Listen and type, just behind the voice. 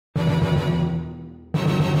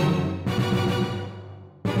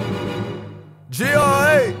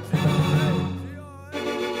GRA.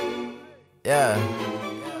 Yeah,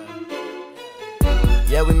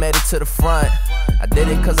 we made it to the front. I did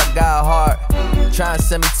it cause I got heart. Try and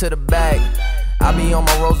send me to the back. I be on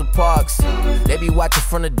my Rosa Parks. They be watching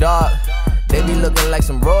from the dark. They be looking like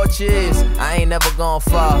some roaches. I ain't never gonna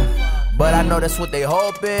fall, but I know that's what they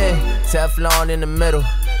hoping. Teflon in the middle,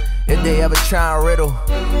 if they ever try and riddle.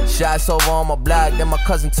 Shots over on my block, then my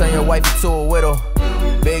cousin turn your wife into a widow.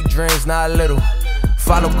 Big dreams, not little.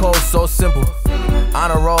 Follow code, so simple.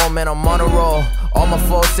 On a roll, man, I'm on a roll. All my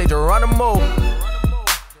folks say to run a move.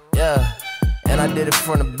 Yeah, and I did it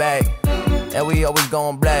from the back. And we always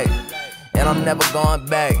going black, and I'm never going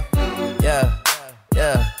back. Yeah,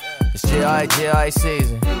 it's GRA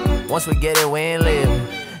season. Once we get it, we ain't leaving.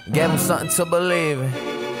 Gave them something to believe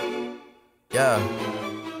in. Yeah.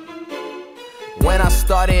 When I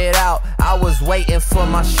started out, I was waiting for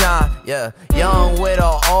my shine. Yeah, young with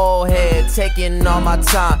an old head, taking all my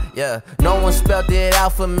time. Yeah, no one spelled it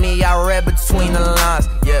out for me, I read between the lines.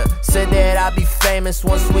 Yeah, said that I'd be famous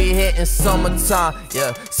once we hit in summertime.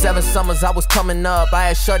 Yeah, 7 summers I was coming up, I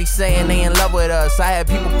had shorty saying they in love with us. I had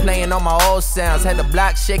people playing on my old sounds, had the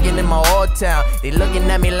block shaking in my old town. They looking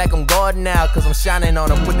at me like I'm God now, cause I'm shining on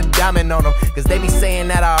them, put the diamond on them. Cause they be saying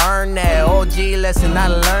that I earned that, OG lesson, I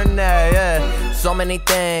learned that, yeah. So many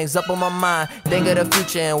things up on my mind, think of the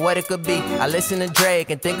future and what it could be. I listen to Drake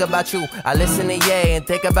and think about you. I listen to Ye and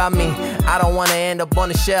think about me. I don't wanna end up on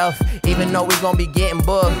the shelf, even though we gon' be getting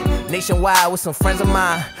booked nationwide with some friends of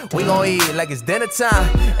mine. We gon' eat like it's dinner time.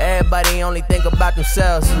 Everybody only think about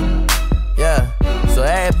themselves. Yeah, so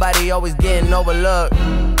everybody always getting overlooked.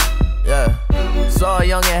 Yeah, so a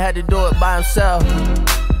youngin' had to do it by himself.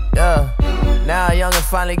 Yeah, now a youngin'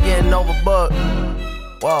 finally getting overbooked.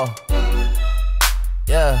 Whoa.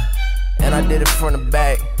 Yeah, and I did it from the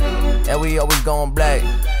back, and we always going black,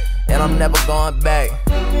 and I'm never going back.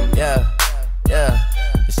 Yeah,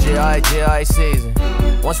 it's GRA season.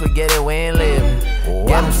 Once we get it, we ain't leaving.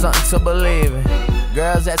 Give them something to believe in.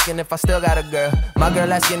 Girls asking if I still got a girl. My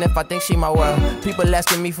girl asking if I think she my world. People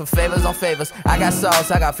asking me for favors on favors. I got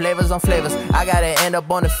sauce, I got flavors on flavors. I gotta end up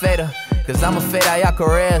on the fader, cause I'm a fade out y'all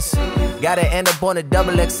careers. Gotta end up on a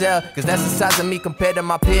XXL, cause that's the size of me compared to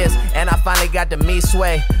my peers. And I finally got the me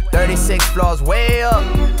sway, 36 floors way up.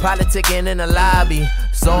 Politicking in the lobby,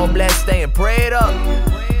 so blessed staying prayed up.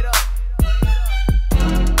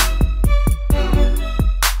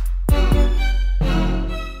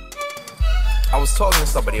 I was talking to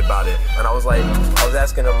somebody about it, and I was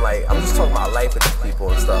asking them, like, I'm just talking about life with these people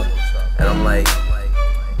and stuff. And I'm like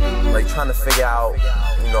trying to figure out,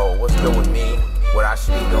 you know, what's good with me, what I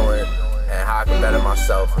should be doing, and how I can better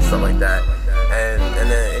myself and stuff like that. And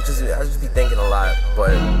then I just be thinking a lot,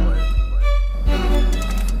 but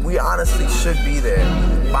we honestly should be there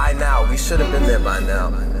by now. We should have been there by now.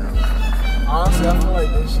 Honestly, I feel like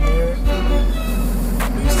this year,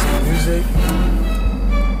 we see music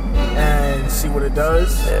and see what it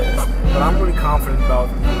does. Yeah. But I'm really confident about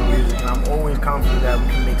the music, and I'm always confident that we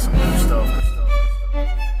can make some new stuff.